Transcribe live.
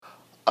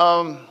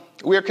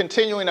We're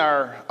continuing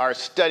our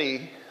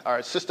study,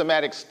 our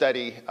systematic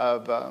study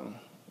of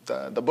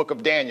the book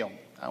of Daniel.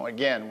 I,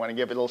 again, want to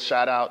give a little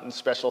shout out and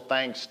special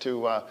thanks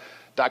to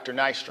Dr.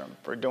 Nystrom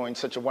for doing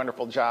such a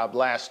wonderful job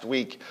last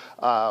week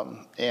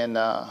in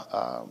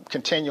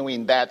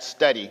continuing that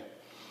study.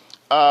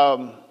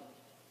 Starting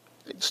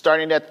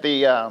at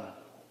the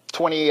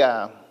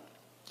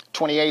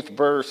 28th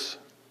verse,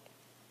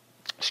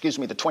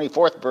 the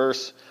 24th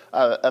verse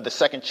of the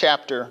second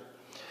chapter,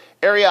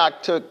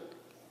 Arioch took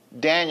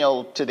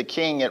Daniel to the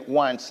king at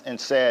once and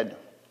said,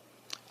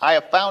 I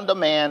have found a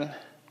man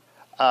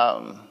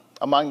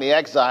among the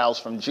exiles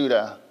from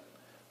Judah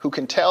who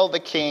can tell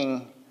the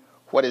king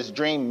what his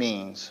dream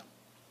means.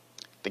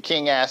 The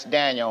king asked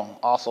Daniel,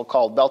 also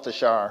called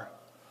Belteshazzar,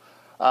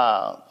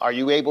 are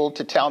you able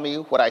to tell me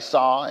what I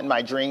saw in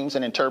my dreams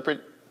and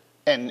interpret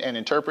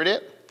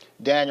it?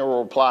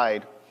 Daniel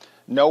replied,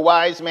 no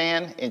wise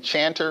man,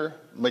 enchanter,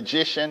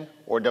 magician,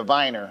 or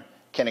diviner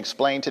can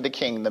explain to the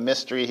king the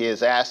mystery he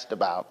is asked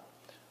about.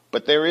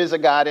 But there is a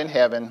God in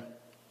heaven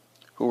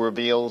who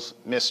reveals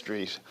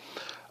mysteries.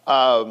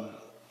 So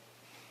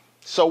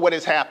what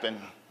has happened?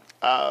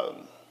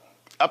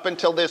 Up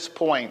until this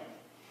point,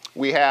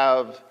 we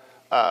have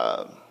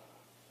a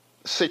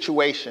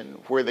situation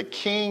where the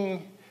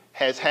king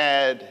has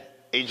had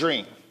a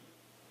dream.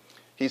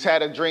 He's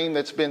had a dream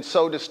that's been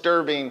so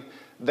disturbing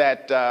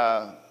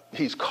that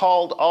he's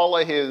called all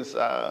of his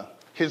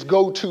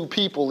go-to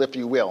people, if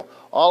you will,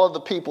 all of the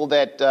people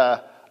that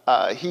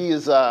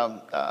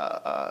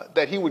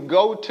that he would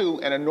go to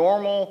in a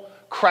normal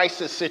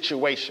crisis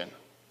situation.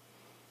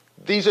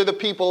 These are the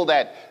people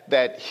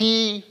that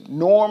he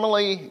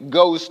normally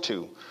goes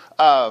to.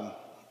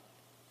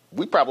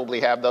 We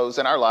probably have those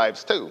in our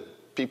lives too.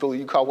 People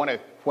you call when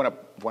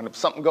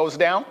something goes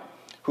down.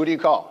 Who do you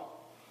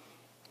call?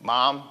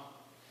 Mom,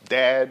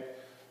 dad,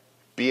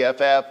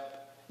 BFF.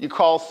 You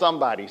call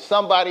somebody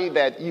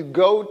that you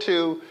go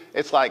to.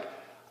 It's like,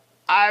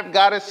 I've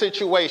got a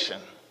situation.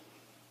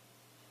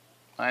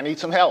 I need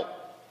some help.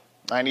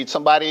 I need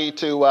somebody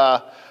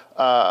to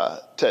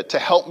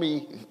help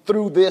me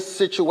through this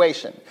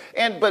situation.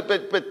 But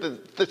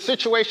the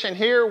situation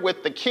here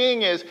with the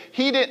king is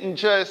he didn't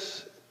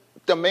just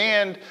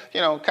demand,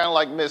 kind of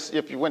like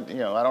if you went,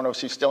 I don't know if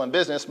she's still in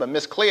business, but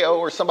Miss Cleo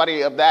or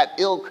somebody of that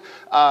ilk,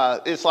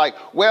 it's like,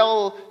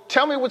 well,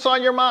 tell me what's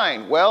on your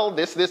mind. Well,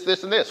 this,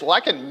 and this. Well,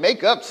 I can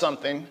make up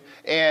something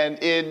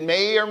and it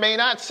may or may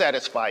not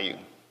satisfy you.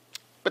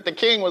 But the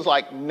king was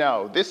like,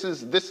 no, this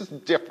is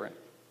different.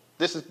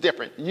 This is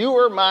different. You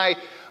are my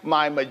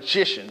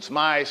magicians,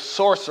 my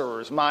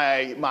sorcerers,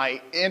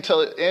 my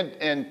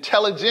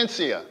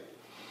intelligentsia.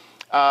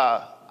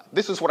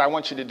 This is what I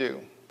want you to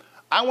do.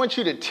 I want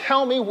you to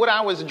tell me what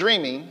I was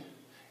dreaming,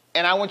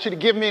 and I want you to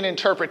give me an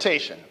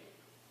interpretation.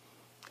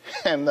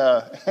 And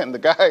the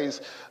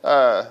guys,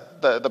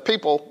 the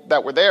people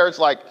that were there, it's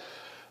like,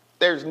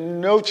 there's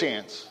no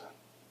chance.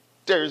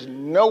 There's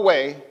no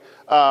way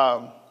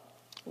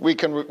we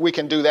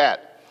can do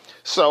that.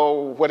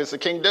 So what does the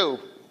king do?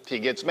 He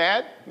gets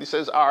mad. He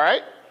says, all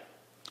right,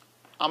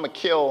 I'm going to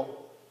kill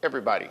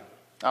everybody.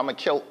 I'm going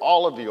to kill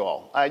all of you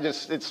all.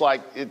 It's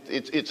like,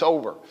 it's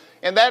over.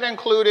 And that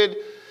included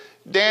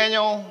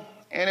Daniel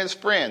and his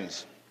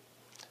friends.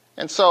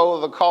 And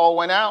so the call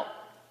went out.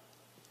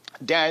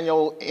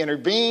 Daniel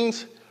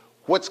intervenes.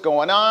 What's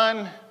going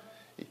on?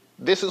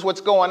 This is what's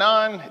going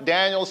on.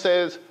 Daniel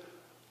says,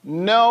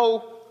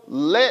 no,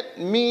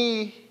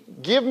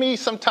 give me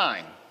some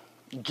time.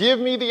 Give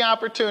me the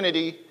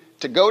opportunity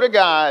to go to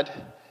God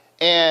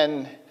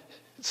and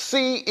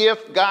see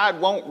if God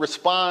won't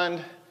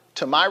respond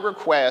to my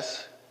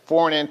request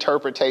for an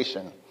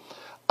interpretation.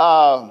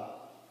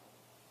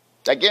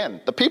 Again,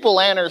 the people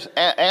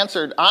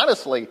answered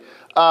honestly,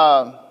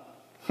 and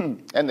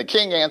the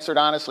king answered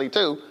honestly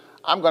too,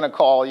 I'm going to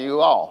call you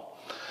all.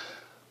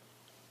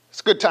 It's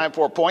a good time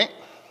for a point.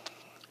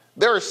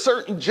 There are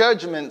certain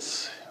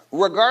judgments,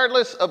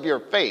 regardless of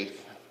your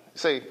faith.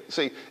 See,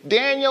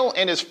 Daniel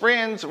and his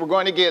friends were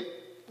going to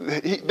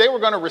they were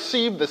going to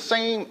receive the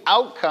same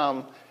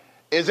outcome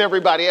as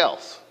everybody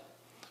else.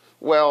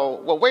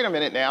 Well, wait a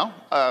minute now.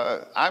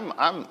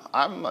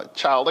 I'm a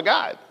child of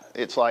God.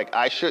 It's like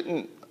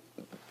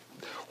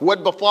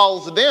what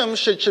befalls them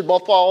should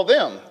befall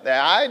them.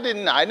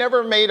 I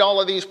never made all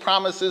of these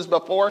promises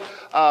before.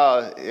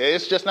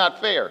 It's just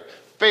not fair.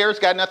 Fair's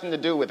got nothing to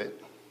do with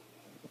it.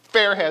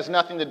 Fair has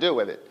nothing to do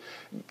with it.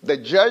 The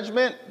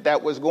judgment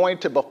that was going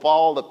to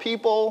befall the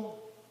people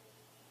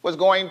was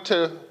going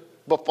to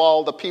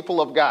befall the people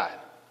of God.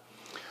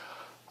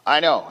 I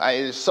know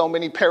there's so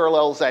many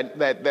parallels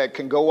that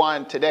can go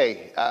on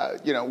today.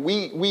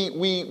 We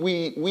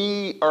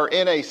are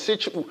in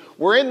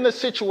we're in the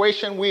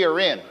situation we are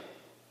in.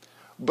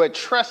 But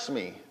trust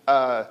me,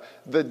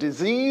 the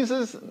disease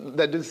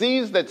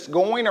that's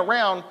going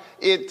around,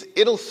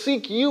 it'll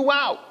seek you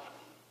out,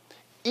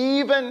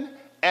 even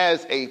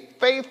as a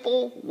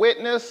faithful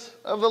witness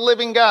of the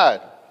living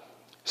God.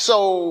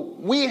 So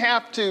we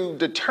have to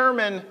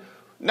determine,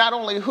 not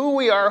only who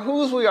we are,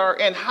 whose we are,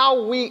 and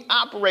how we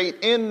operate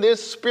in this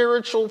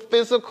spiritual,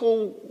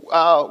 physical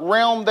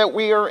realm that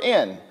we are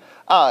in.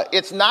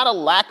 It's not a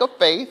lack of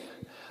faith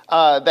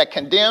that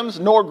condemns,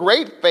 nor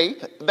great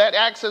faith that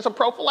acts as a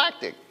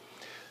prophylactic.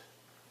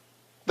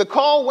 The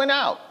call went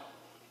out.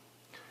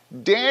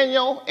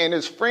 Daniel and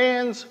his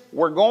friends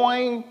were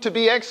going to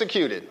be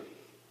executed.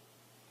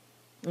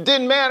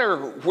 Didn't matter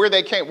where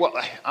they came. Well,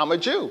 I'm a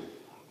Jew.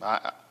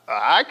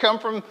 I come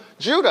from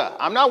Judah.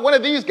 I'm not one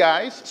of these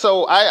guys,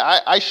 so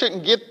I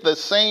shouldn't get the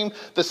same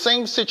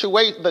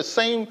situation, the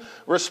same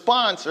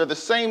response, or the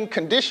same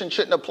condition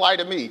shouldn't apply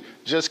to me.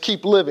 Just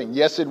keep living.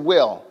 Yes, it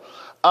will.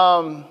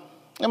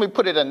 Let me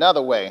put it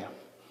another way.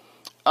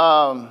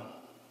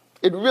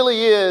 It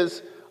really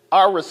is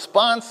our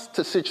response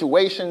to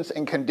situations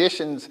and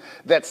conditions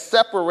that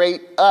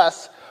separate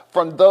us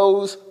from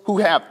those who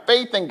have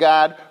faith in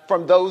God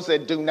from those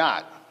that do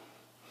not.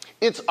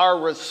 It's our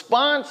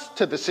response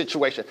to the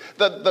situation.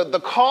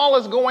 The call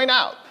is going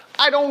out.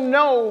 I don't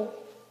know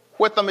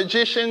what the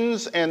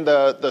magicians and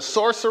the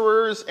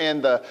sorcerers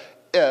and the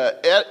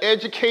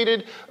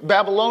educated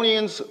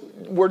Babylonians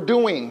were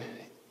doing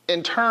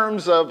in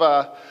terms of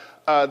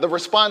the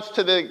response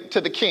to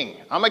the king.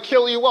 I'm going to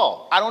kill you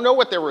all. I don't know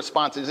what their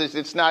response is.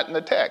 It's not in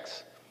the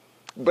text.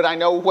 But I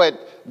know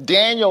what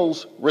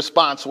Daniel's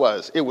response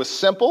was. It was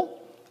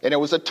simple, and it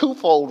was a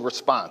twofold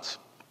response.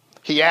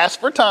 He asked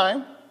for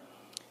time,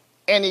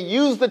 and he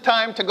used the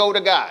time to go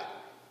to God.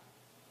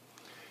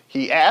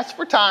 He asked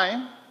for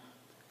time,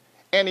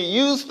 and he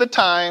used the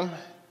time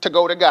to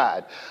go to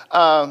God.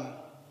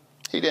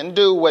 He didn't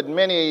do what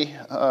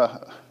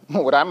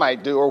what I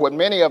might do, or what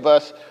many of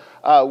us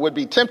would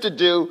be tempted to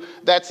do.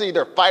 That's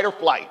either fight or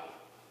flight.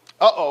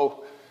 Uh-oh,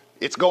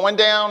 it's going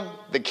down.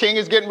 The king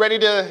is getting ready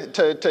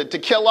to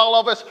kill all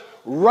of us.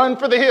 Run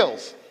for the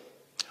hills.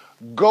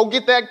 Go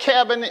get that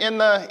cabin in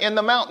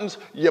the mountains.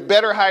 You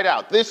better hide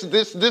out. This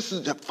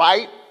is a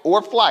fight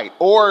or flight.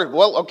 Or,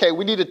 well, okay,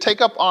 we need to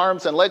take up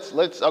arms and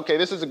okay,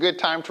 this is a good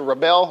time to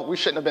rebel. We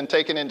shouldn't have been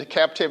taken into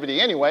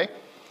captivity anyway.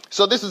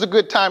 So this is a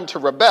good time to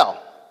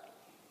rebel.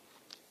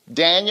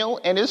 Daniel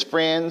and his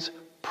friends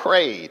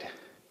prayed.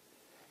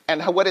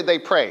 And what did they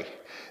pray?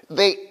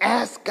 They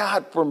asked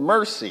God for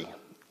mercy.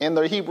 In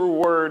the Hebrew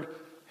word,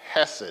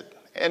 hesed.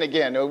 And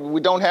again,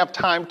 we don't have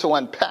time to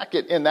unpack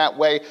it in that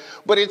way,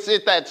 but it's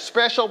at that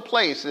special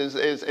place,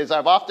 as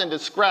I've often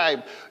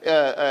described,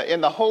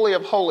 in the Holy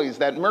of Holies,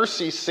 that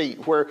mercy seat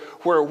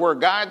where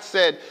God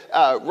said,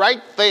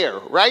 right there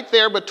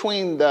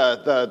between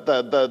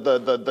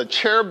the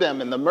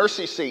cherubim and the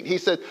mercy seat, he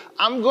said,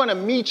 I'm going to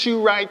meet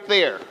you right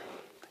there.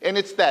 And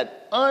it's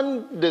that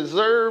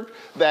undeserved,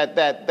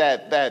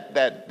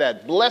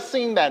 that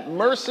blessing, that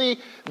mercy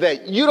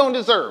that you don't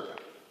deserve.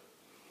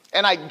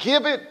 And I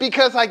give it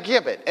because I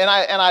give it. And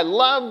I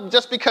love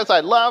just because I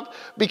love,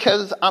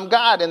 because I'm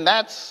God, and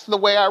that's the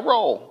way I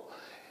roll.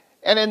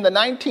 And in the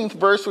 19th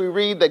verse, we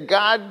read that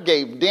God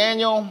gave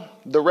Daniel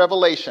the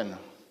revelation.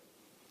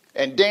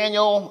 And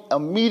Daniel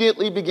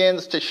immediately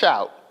begins to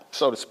shout,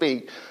 so to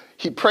speak.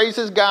 He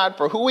praises God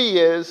for who he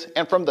is.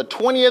 And from the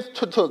 20th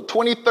to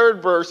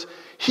 23rd verse,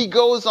 he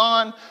goes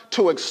on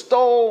to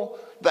extol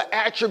the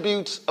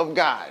attributes of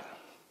God.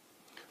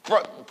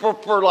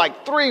 For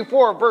like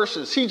 3-4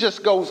 verses, he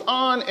just goes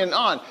on and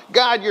on.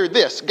 God, you're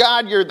this.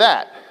 God, you're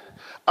that.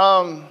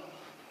 Time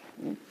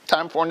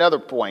for another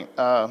point.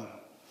 Got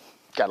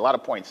a lot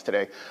of points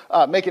today.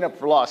 Making up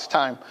for lost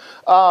time.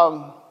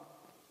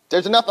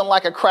 There's nothing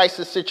like a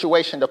crisis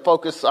situation to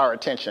focus our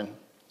attention.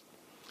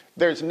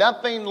 There's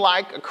nothing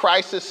like a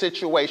crisis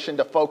situation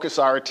to focus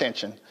our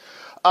attention.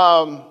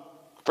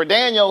 For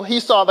Daniel,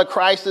 he saw the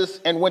crisis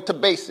and went to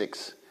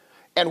basics.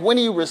 And when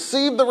he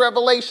received the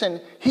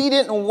revelation, he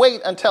didn't wait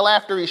until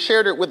after he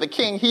shared it with the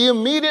king. He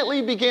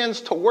immediately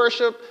begins to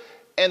worship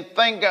and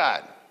thank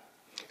God.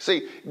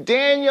 See,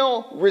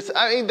 Daniel,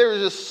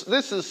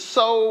 this is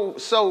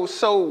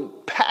so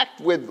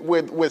packed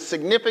with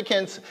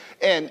significance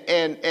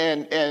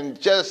and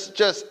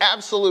just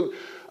absolute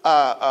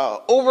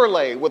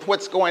overlay with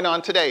what's going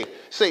on today.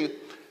 See,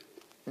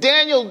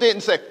 Daniel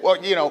didn't say, well,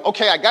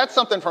 okay, I got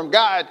something from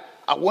God.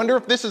 I wonder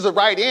if this is the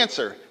right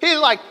answer. He's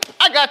like,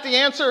 I got the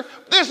answer.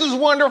 This is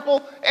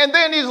wonderful. And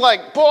then he's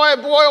like, boy,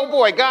 oh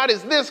boy, God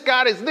is this,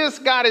 God is this,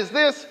 God is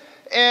this.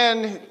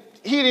 And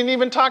he didn't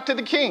even talk to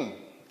the king.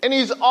 And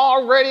he's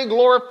already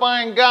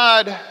glorifying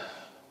God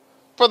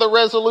for the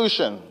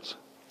resolutions.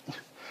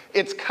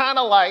 It's kind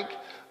of like,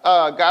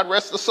 God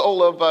rest the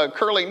soul of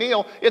Curly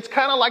Neal. It's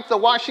kind of like the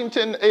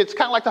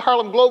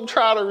Harlem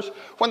Globetrotters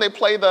when they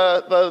play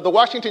the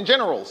Washington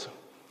Generals.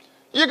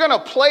 You're going to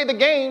play the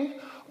game,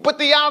 but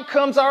the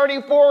outcome's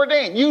already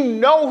foreordained. You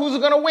know who's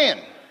going to win.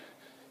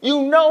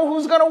 You know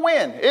who's going to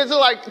win. It's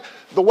like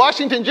the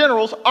Washington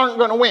Generals aren't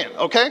going to win,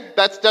 okay?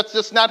 That's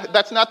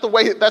not the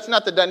way, that's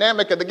not the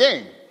dynamic of the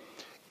game.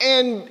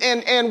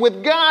 And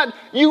with God,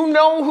 you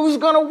know who's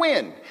going to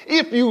win.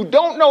 If you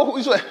don't know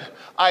who's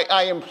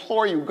I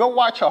implore you, go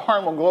watch a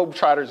Harlem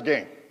Globetrotters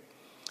game.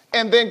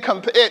 And then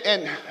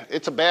and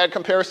it's a bad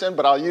comparison,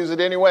 but I'll use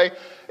it anyway.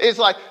 It's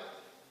like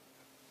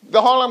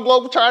The Harlem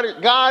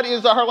Globetrotters, God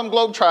is the Harlem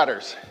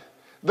Globetrotters.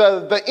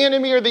 The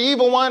enemy or the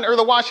evil one or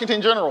the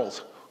Washington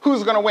Generals.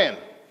 Who's going to win?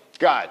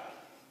 God.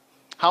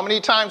 How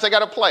many times I got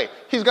to play?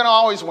 He's going to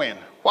always win.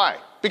 Why?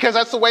 Because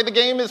that's the way the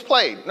game is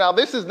played. Now,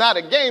 this is not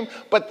a game,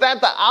 but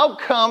that the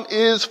outcome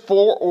is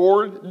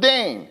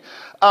foreordained.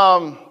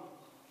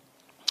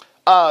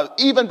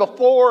 Even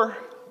before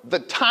the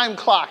time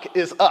clock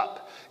is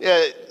up,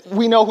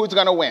 we know who's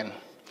going to win.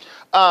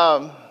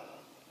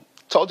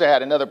 Told you I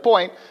had another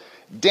point.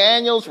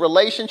 Daniel's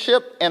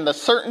relationship and the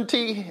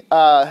certainty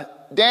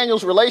in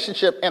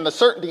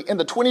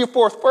the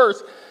 24th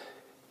verse,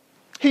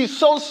 he's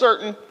so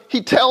certain,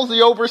 he tells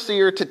the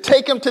overseer to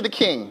take him to the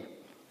king.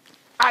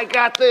 I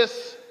got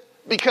this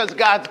because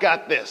God's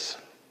got this.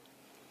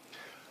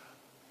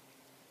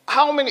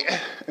 How many,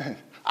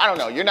 I don't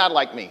know, you're not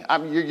like me.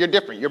 You're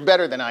different. You're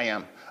better than I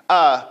am.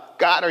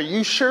 God, are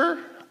you sure?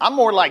 I'm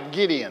more like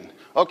Gideon.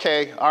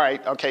 Okay, all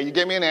right, okay, you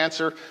give me an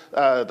answer.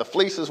 The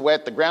fleece is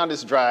wet, the ground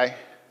is dry.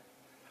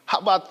 How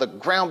about the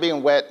ground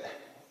being wet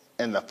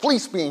and the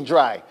fleece being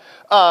dry?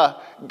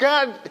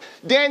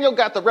 Daniel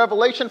got the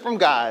revelation from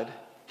God.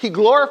 He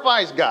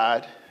glorifies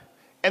God,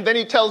 and then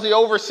he tells the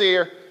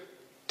overseer,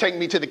 take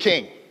me to the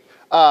king.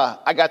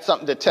 I got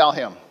something to tell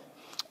him.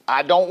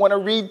 I don't want to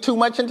read too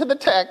much into the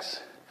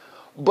text,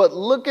 but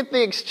look at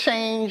the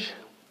exchange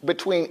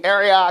between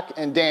Arioch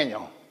and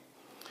Daniel.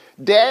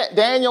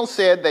 Daniel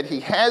said that he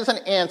has an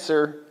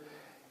answer,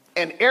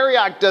 and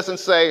Arioch doesn't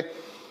say,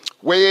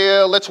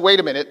 well, let's wait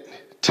a minute.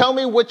 Tell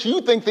me what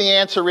you think the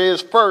answer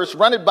is first.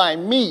 Run it by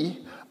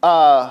me.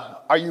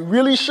 Are you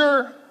really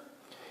sure?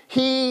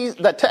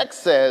 The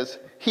text says,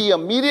 he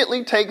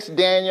immediately takes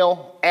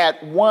Daniel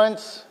at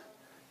once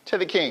to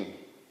the king.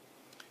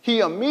 He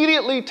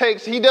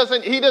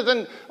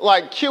doesn't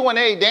like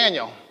Q&A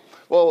Daniel.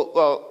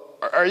 Well,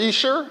 are you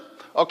sure?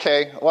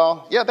 Okay,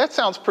 well, yeah, that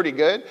sounds pretty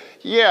good.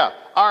 Yeah,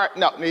 all right.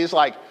 No, he's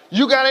like,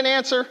 you got an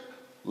answer?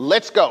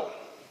 Let's go.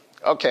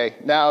 Okay,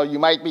 now you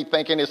might be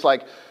thinking it's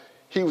like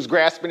he was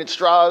grasping at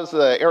straws.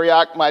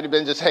 Arioch might have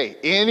been just, hey,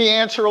 any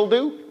answer will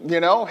do.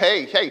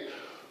 Hey.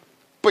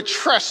 But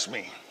trust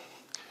me,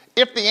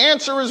 if the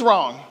answer is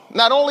wrong,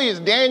 not only is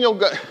Daniel's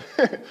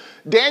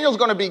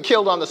going to be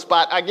killed on the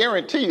spot, I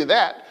guarantee you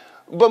that,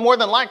 but more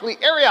than likely,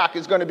 Arioch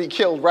is going to be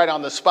killed right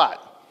on the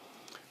spot.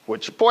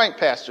 What's your point,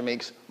 Pastor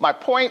Meeks? My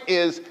point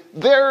is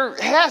there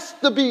has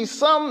to be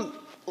some,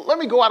 let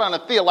me go out on a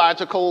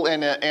theological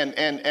and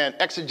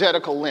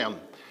exegetical limb.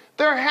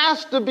 There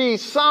has to be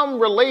some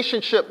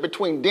relationship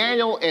between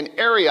Daniel and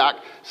Arioch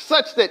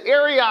such that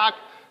Arioch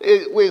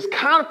is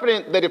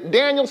confident that if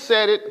Daniel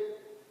said it,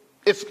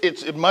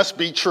 it must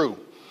be true.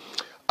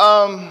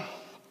 Let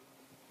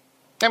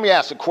me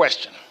ask a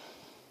question.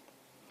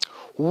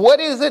 What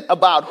is it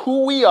about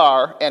who we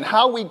are and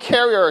how we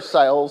carry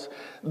ourselves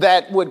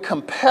that would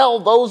compel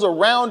those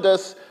around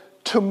us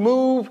to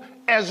move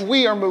as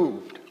we are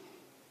moved?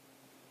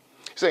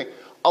 See,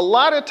 a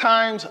lot of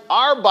times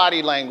our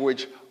body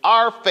language,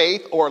 our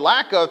faith or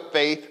lack of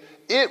faith,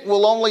 it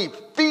will only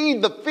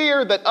feed the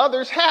fear that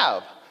others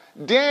have.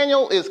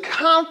 Daniel is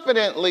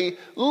confidently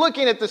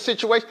looking at the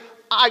situation.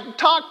 I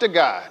talked to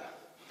God.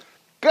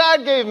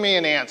 God gave me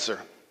an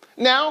answer.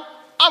 Now,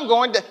 I'm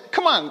going to,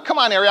 come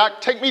on, Arioch,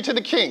 take me to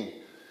the king.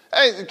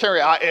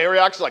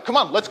 Arioch's like, come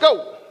on, let's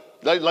go.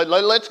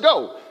 Let's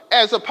go.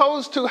 As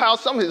opposed to how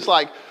somebody's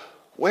like,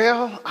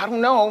 well, I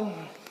don't know.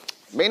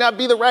 May not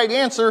be the right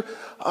answer.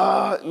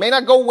 May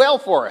not go well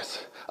for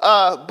us.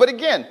 But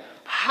again,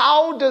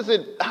 how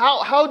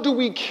do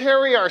we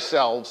carry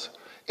ourselves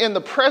in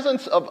the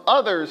presence of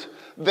others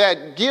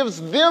that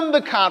gives them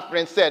the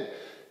confidence that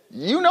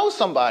you know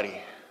somebody?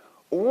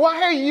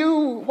 Why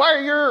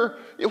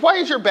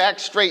is your back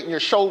straight and your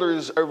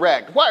shoulders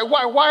erect?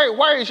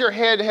 Why is your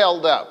head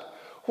held up?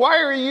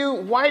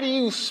 Why do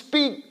you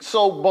speak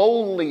so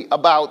boldly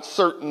about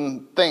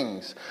certain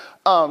things?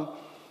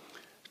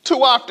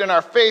 Too often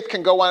our faith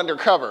can go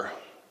undercover.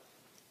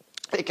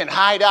 It can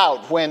hide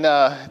out when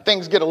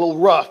things get a little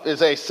rough, as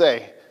they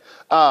say.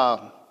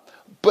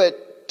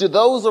 But do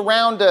those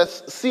around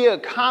us see a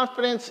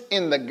confidence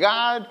in the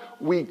God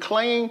we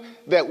claim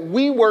that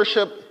we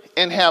worship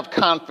and have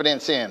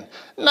confidence in?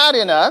 Not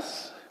in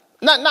us,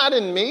 not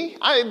in me.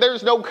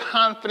 There's no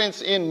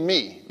confidence in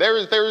me. There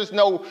is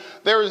no,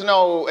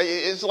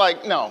 it's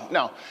like,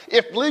 no.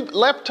 If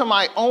left to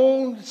my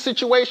own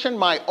situation,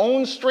 my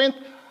own strength,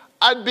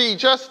 I'd be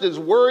just as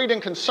worried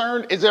and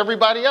concerned as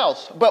everybody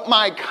else. But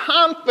my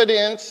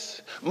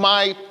confidence,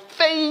 my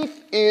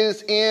faith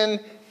is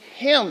in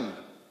him.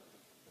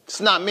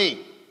 It's not me.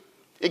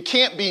 It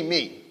can't be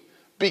me.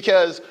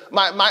 Because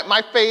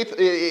my faith,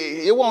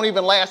 it won't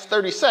even last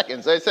 30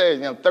 seconds. They say,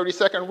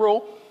 30-second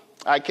rule.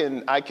 I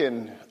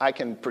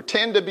can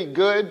pretend to be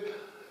good,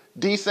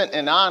 decent,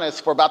 and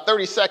honest for about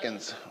 30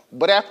 seconds.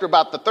 But after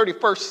about the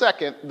 31st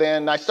second,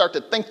 then I start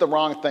to think the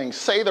wrong thing,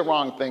 say the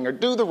wrong thing, or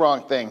do the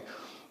wrong thing.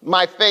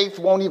 My faith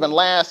won't even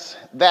last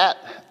that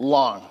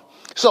long.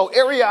 So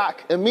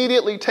Arioch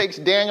immediately takes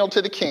Daniel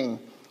to the king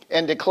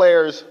and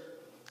declares,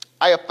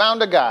 I have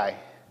found a guy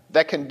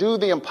that can do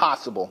the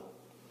impossible.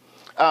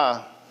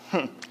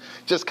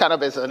 Just kind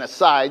of as an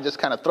aside, just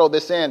kind of throw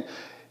this in. It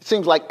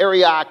seems like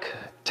Arioch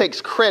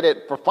takes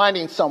credit for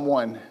finding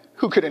someone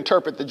who could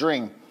interpret the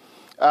dream.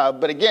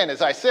 But again,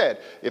 as I said,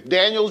 if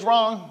Daniel's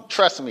wrong,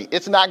 trust me,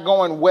 it's not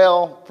going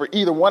well for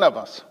either one of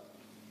us.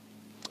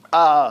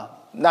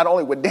 Not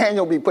only would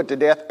Daniel be put to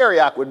death,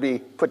 Arioch would be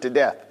put to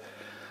death.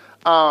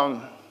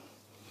 I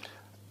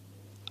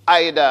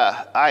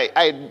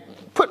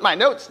put my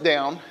notes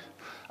down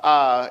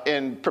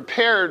and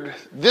prepared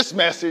this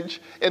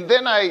message, and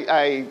then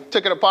I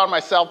took it upon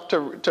myself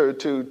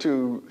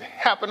to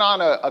happen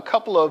on a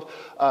couple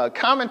of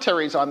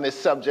commentaries on this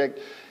subject,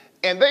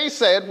 and they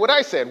said what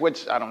I said,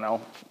 which I don't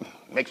know,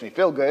 makes me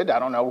feel good. I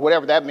don't know,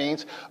 whatever that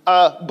means.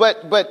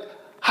 But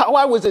how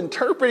I was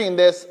interpreting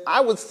this,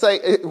 I would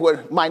say,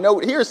 what my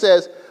note here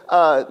says,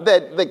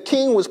 that the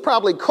king was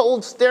probably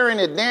cold staring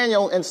at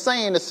Daniel and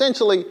saying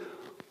essentially,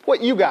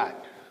 what you got?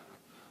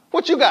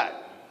 What you got?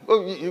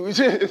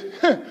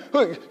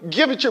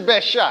 Give it your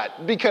best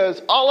shot,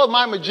 because all of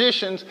my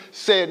magicians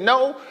said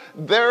no.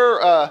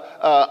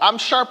 I'm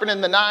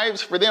sharpening the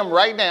knives for them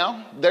right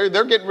now. They're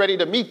getting ready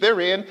to meet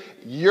their end.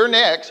 You're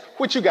next.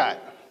 What you got?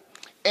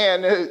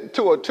 And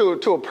to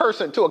a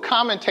person, to a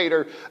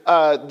commentator,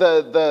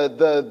 the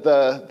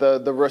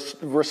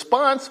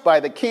response by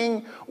the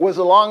king was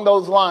along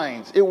those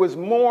lines. It was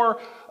more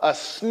a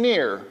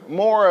sneer,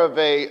 more of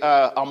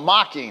a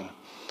mocking.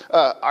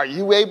 Are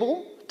you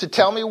able to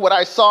tell me what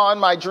I saw in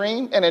my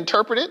dream and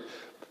interpret it?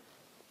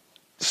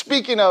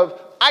 Speaking of,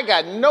 I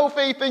got no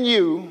faith in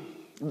you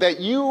that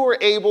you were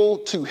able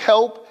to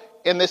help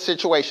in this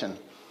situation.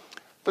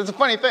 But it's a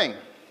funny thing.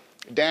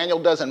 Daniel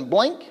doesn't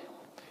blink.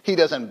 He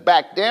doesn't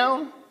back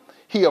down.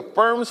 He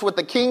affirms what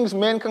the king's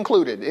men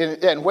concluded.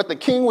 And what the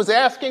king was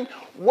asking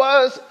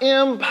was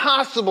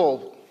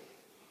impossible.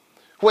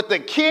 What the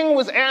king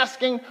was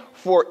asking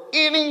for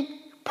any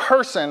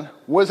person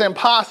was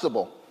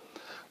impossible.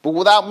 But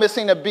without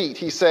missing a beat,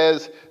 he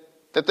says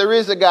that there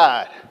is a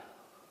God.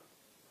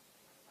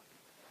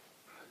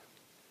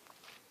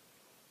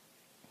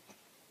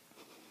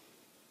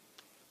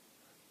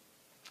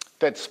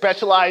 That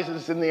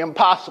specializes in the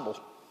impossible.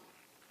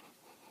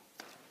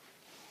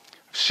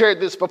 I've shared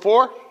this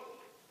before.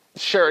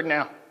 Share it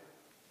now.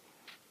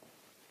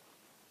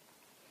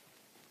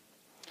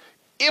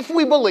 If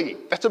we believe,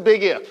 that's a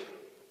big if.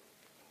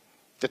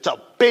 It's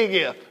a big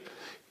if.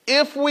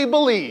 If we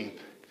believe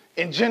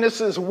in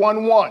Genesis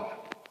 1:1,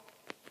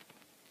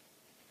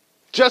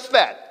 just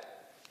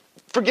that.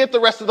 Forget the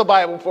rest of the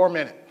Bible for a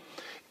minute.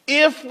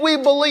 If we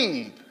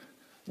believe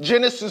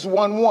Genesis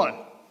 1:1,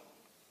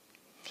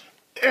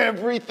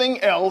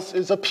 everything else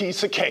is a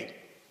piece of cake.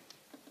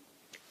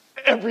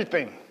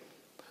 Everything.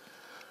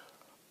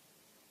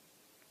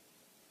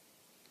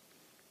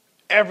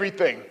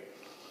 Everything.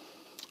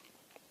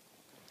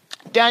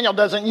 Daniel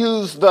doesn't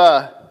use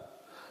the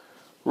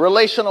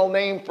relational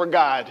name for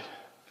God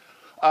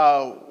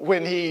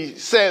when he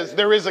says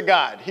there is a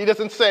God. He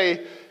doesn't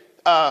say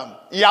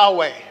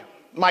Yahweh,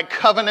 my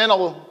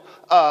covenantal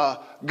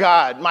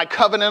God, my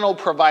covenantal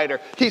provider.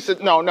 He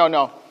said,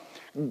 no.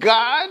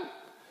 God,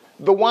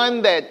 the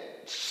one that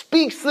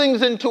speaks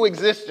things into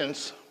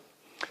existence,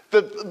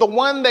 the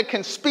one that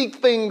can speak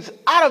things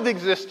out of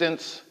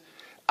existence,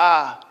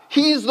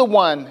 he's the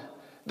one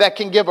that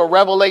can give a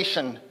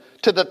revelation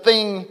to the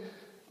thing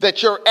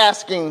that you're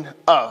asking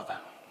of.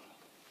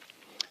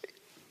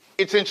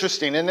 It's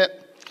interesting, isn't it?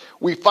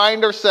 We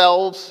find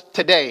ourselves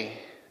today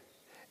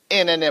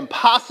in an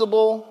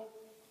impossible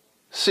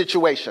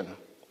situation.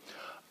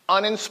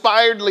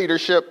 Uninspired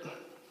leadership,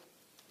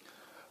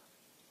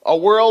 a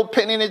world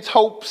pinning its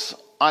hopes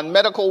on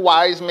medical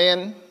wise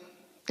men,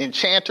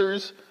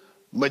 enchanters,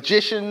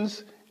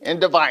 magicians, and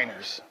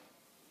diviners.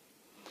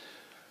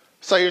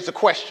 So here's the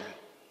question.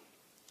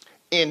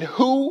 In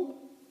who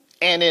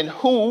and in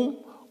whom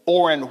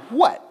or in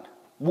what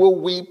will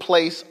we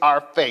place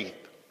our faith?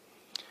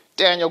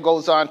 Daniel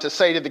goes on to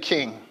say to the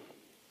king,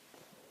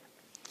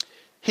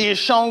 he has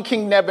shown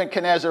King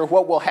Nebuchadnezzar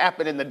what will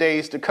happen in the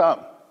days to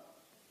come.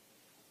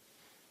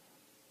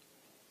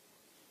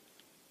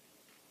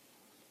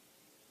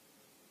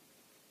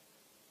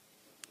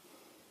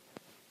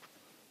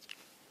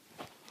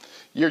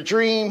 Your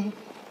dream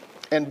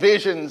and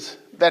visions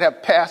that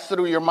have passed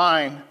through your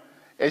mind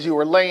as you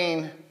were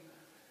laying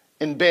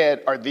in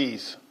bed are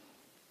these.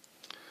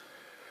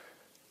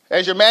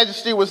 As your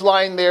majesty was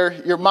lying there,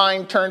 your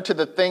mind turned to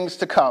the things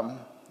to come,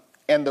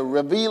 and the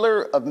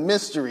revealer of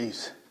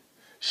mysteries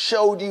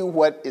showed you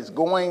what is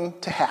going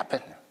to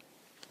happen.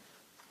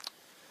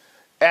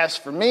 As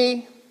for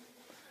me,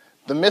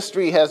 the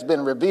mystery has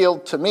been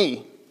revealed to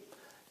me,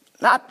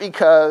 not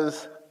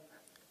because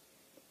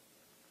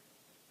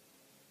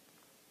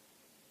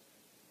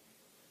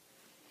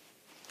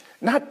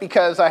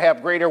I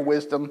have greater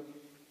wisdom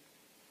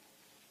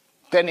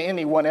than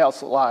anyone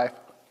else alive,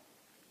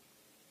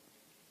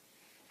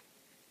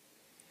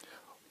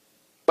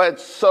 but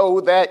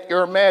so that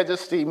your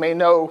majesty may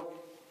know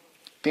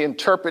the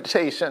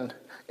interpretation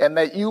and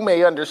that you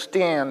may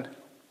understand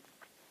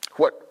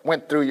what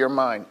went through your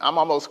mind. I'm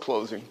almost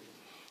closing.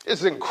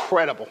 is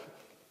incredible.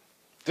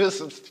 You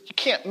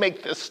can't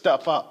make this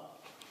stuff up.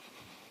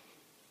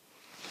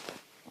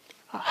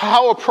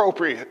 How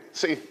appropriate.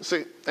 See,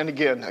 and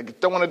again, I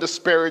don't want to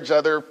disparage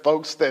other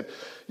folks that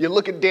you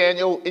look at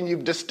Daniel and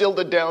you've distilled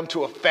it down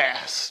to a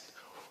fast,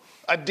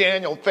 a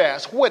Daniel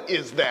fast. What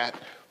is that?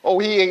 Oh,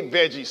 he ate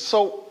veggies.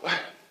 So,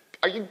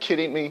 are you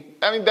kidding me?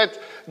 I mean,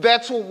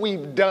 that's what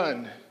we've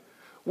done.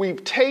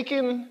 We've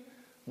taken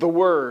the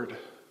word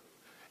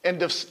and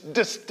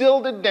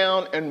distilled it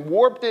down and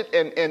warped it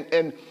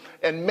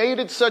and made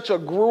it such a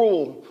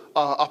gruel,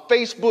 a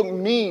Facebook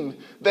meme,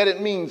 that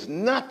it means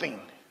nothing.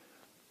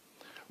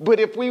 But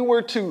if we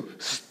were to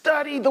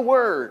study the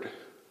word,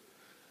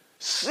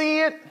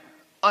 see it,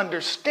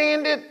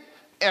 understand it,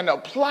 and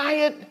apply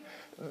it,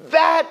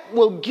 that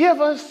will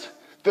give us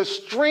the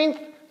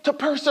strength to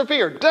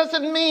persevere.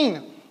 Doesn't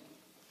mean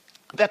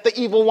that the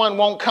evil one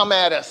won't come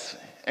at us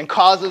and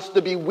cause us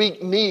to be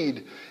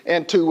weak-kneed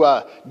and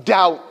to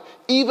doubt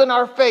even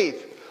our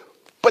faith.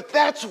 But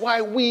that's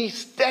why we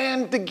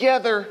stand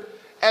together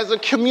as a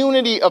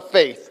community of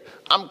faith.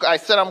 I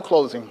said I'm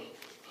closing.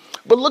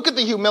 But look at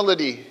the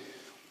humility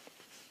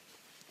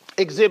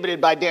exhibited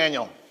by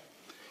Daniel.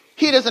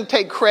 He doesn't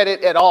take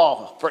credit at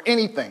all for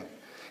anything.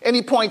 And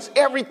he points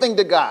everything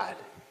to God.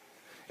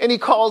 And he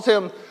calls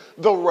him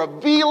the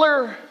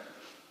revealer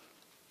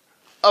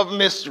of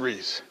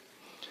mysteries.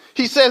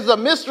 He says the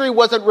mystery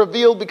wasn't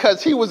revealed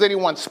because he was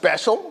anyone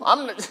special,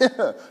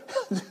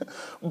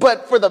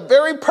 but for the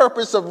very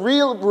purpose of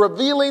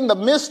revealing the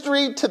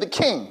mystery to the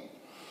king.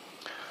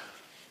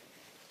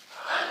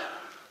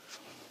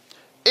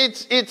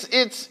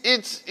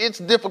 It's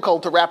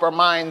difficult to wrap our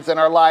minds and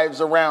our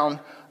lives around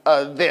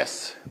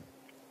this.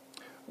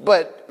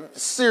 But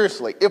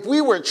seriously, if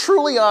we were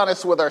truly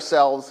honest with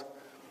ourselves,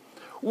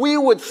 we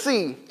would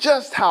see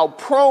just how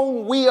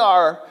prone we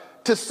are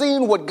to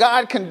seeing what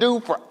God can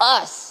do for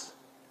us.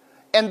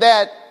 And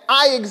that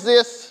I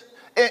exist,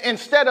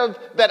 instead of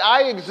that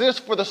I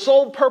exist for the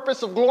sole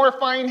purpose of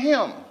glorifying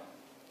him.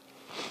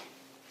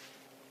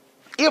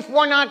 If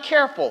we're not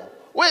careful,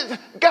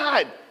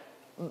 God,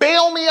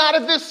 bail me out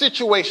of this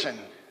situation.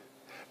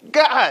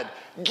 God,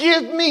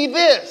 give me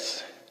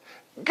this.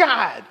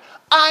 God,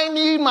 I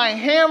need my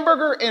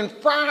hamburger and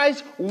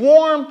fries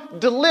warm,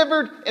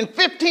 delivered in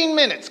 15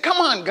 minutes. Come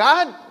on,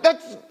 God.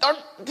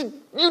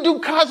 You do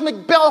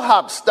cosmic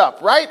bellhop stuff,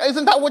 right?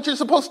 Isn't that what you're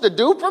supposed to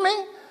do for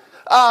me?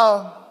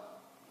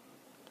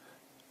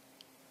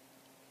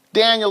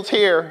 Daniel's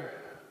here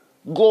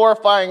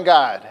glorifying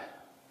God.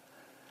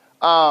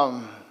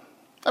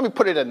 Let me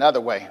put it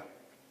another way.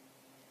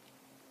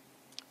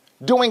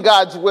 Doing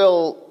God's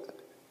will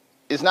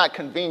is not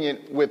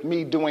convenient with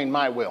me doing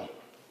my will.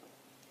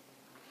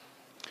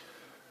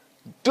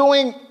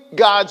 Doing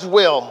God's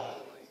will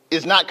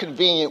is not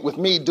convenient with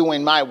me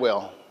doing my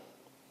will.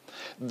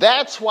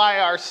 That's why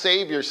our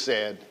Savior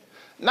said,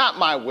 not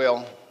my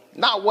will,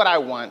 not what I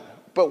want,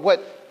 but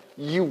what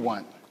you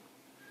want.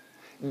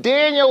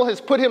 Daniel has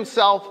put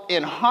himself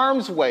in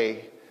harm's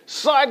way,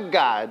 sought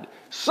God,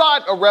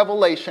 sought a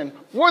revelation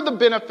for the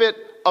benefit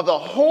of the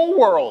whole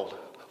world,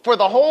 for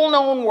the whole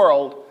known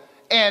world,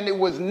 and it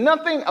was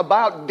nothing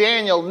about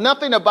Daniel,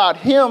 nothing about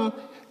him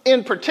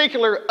in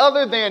particular,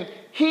 other than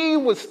he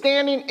was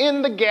standing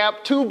in the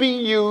gap to be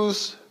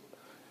used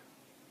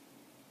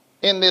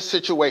in this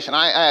situation.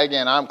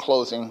 I'm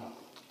closing.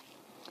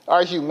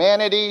 Our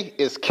humanity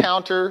is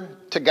counter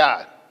to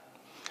God.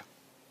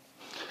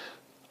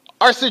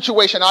 Our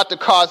situation ought to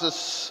cause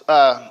us,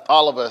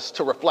 all of us,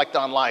 to reflect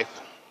on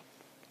life.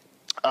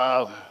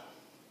 I'm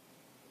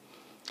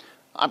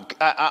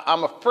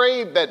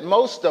afraid that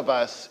most of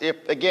us,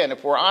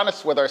 if we're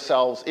honest with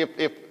ourselves, if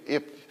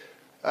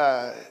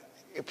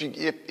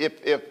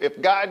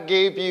God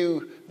gave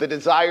you the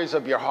desires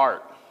of your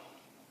heart,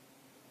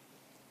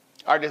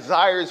 our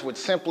desires would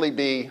simply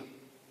be,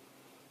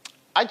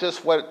 I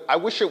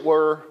wish it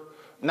were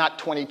not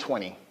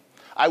 2020.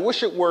 I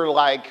wish it were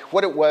like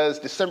what it was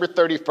December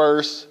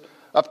 31st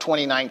of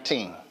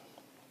 2019.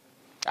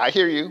 I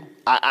hear you.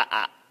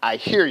 I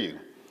hear you.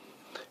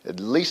 At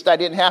least I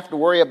didn't have to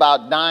worry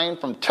about dying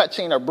from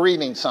touching or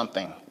breathing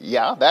something.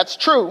 Yeah, that's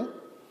true.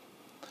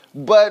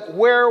 But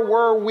where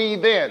were we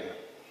then?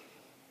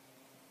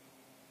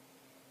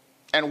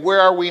 And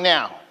where are we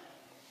now?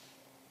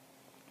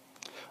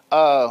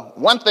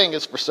 One thing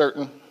is for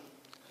certain.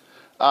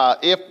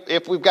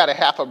 If we've got a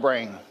half a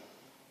brain,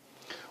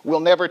 we'll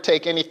never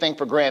take anything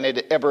for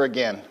granted ever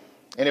again.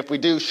 And if we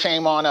do,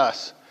 shame on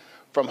us.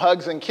 From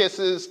hugs and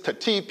kisses to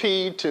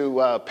TP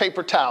to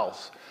paper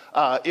towels.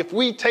 If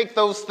we take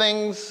those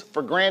things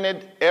for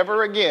granted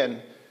ever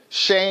again,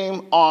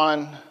 shame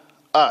on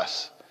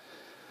us.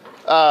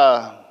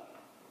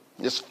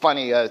 It's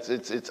funny.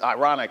 It's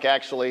ironic,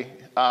 actually.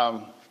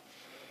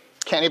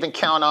 Can't even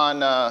count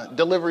on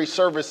delivery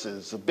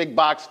services, big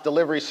box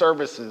delivery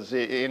services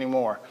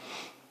anymore.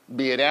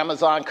 Be it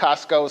Amazon,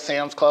 Costco,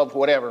 Sam's Club,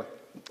 whatever.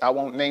 I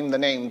won't name the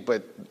name,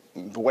 but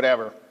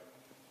whatever.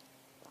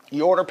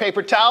 You order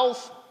paper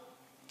towels,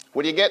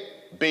 what do you get?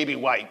 Baby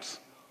wipes.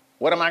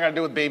 What am I going to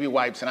do with baby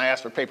wipes? And I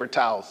ask for paper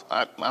towels.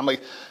 I'm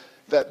like,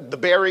 the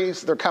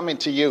berries, they're coming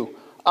to you.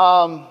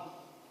 But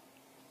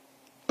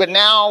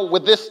now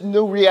with this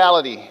new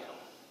reality,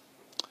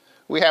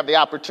 we have the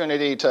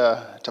opportunity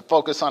to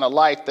focus on a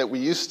life that we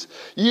used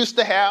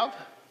to have.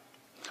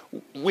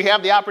 We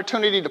have the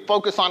opportunity to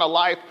focus on a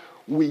life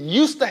we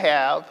used to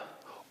have,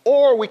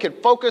 or we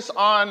could focus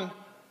on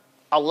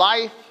a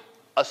life,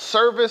 a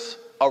service,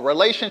 a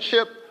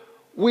relationship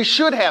we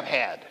should have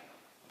had.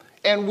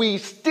 And we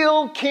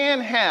still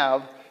can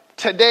have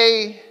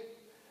today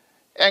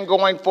and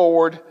going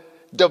forward,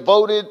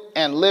 devoted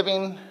and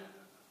living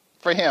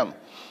for him.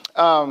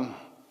 Let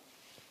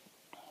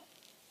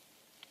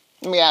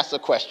me ask a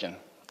question,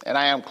 and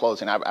I am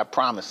closing. I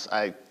promise.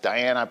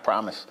 Diane, I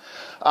promise.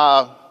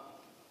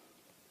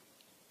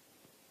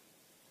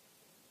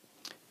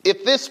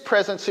 If this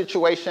present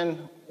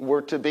situation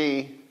were to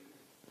be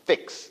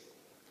fixed,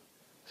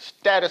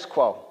 status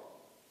quo,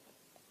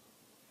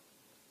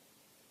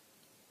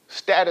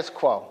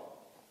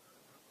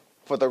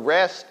 for the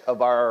rest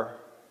of our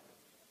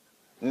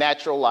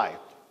natural life,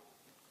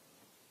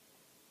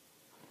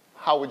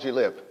 how would you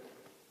live?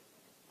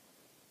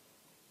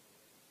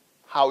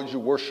 How would you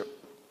worship?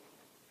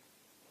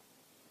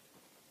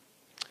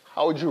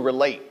 How would you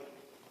relate?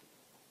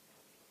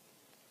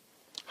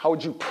 How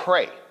would you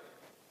pray?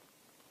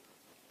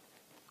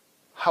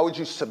 How would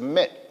you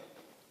submit?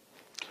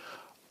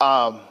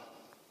 I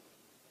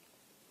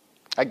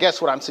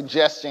guess what I'm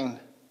suggesting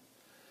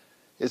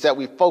is that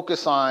we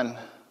focus on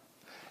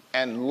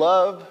and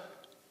love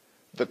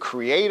the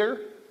Creator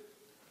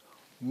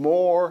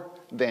more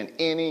than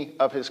any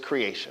of his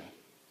creation.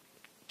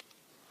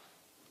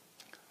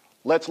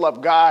 Let's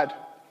love God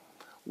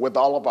with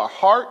all of our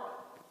heart,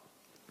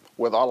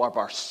 with all of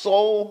our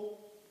soul,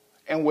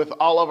 and with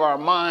all of our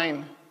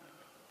mind,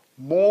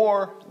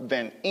 more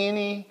than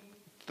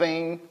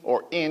anything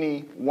or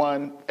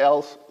anyone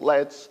else.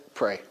 Let's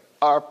pray.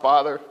 Our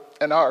Father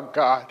and our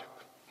God,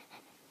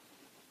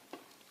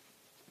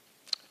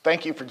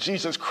 thank you for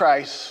Jesus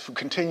Christ, who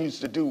continues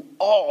to do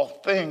all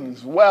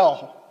things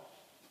well.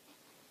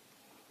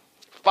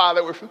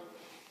 Father, if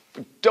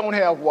we don't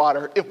have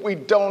water, if we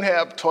don't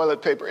have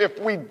toilet paper, if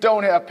we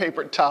don't have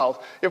paper towels,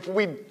 if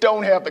we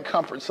don't have the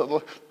comforts of the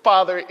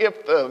Father,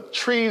 if the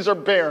trees are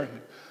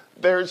barren,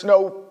 there's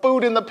no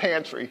food in the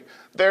pantry,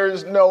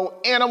 there's no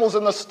animals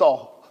in the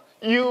stall,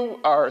 you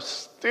are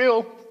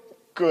still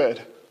good.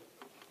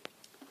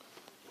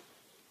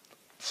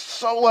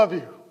 So love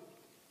you.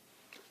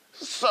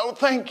 So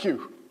thank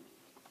you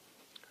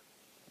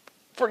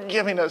for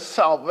giving us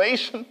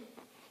salvation.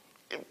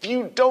 If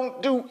you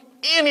don't do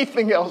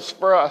anything else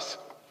for us,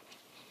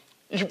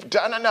 you've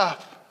done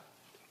enough,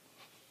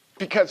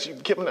 because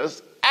you've given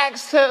us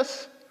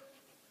access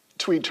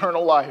to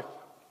eternal life.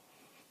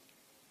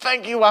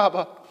 Thank you,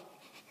 Abba,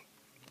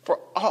 for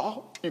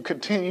all you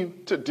continue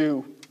to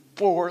do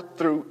for,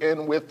 through,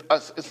 and with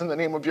us. It's in the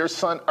name of your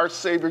Son, our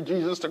Savior,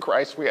 Jesus the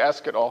Christ, we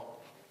ask it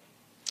all.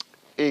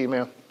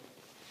 Amen.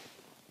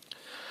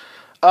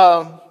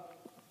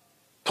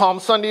 Palm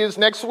Sunday is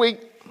next week.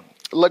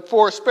 Look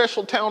for a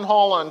special town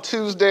hall on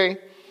Tuesday.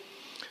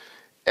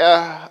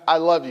 I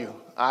love you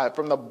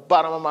from the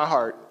bottom of my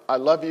heart. I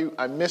love you.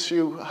 I miss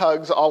you.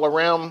 Hugs all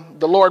around.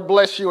 The Lord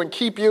bless you and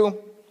keep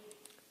you.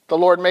 The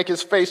Lord make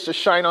his face to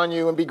shine on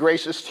you and be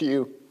gracious to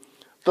you.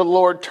 The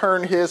Lord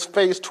turn his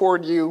face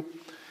toward you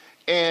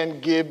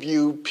and give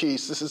you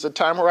peace. This is a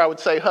time where I would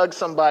say hug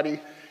somebody.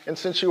 And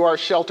since you are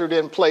sheltered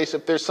in place,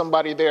 if there's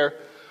somebody there,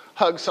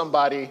 hug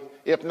somebody.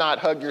 If not,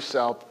 hug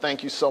yourself.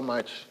 Thank you so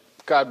much.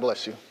 God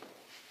bless you.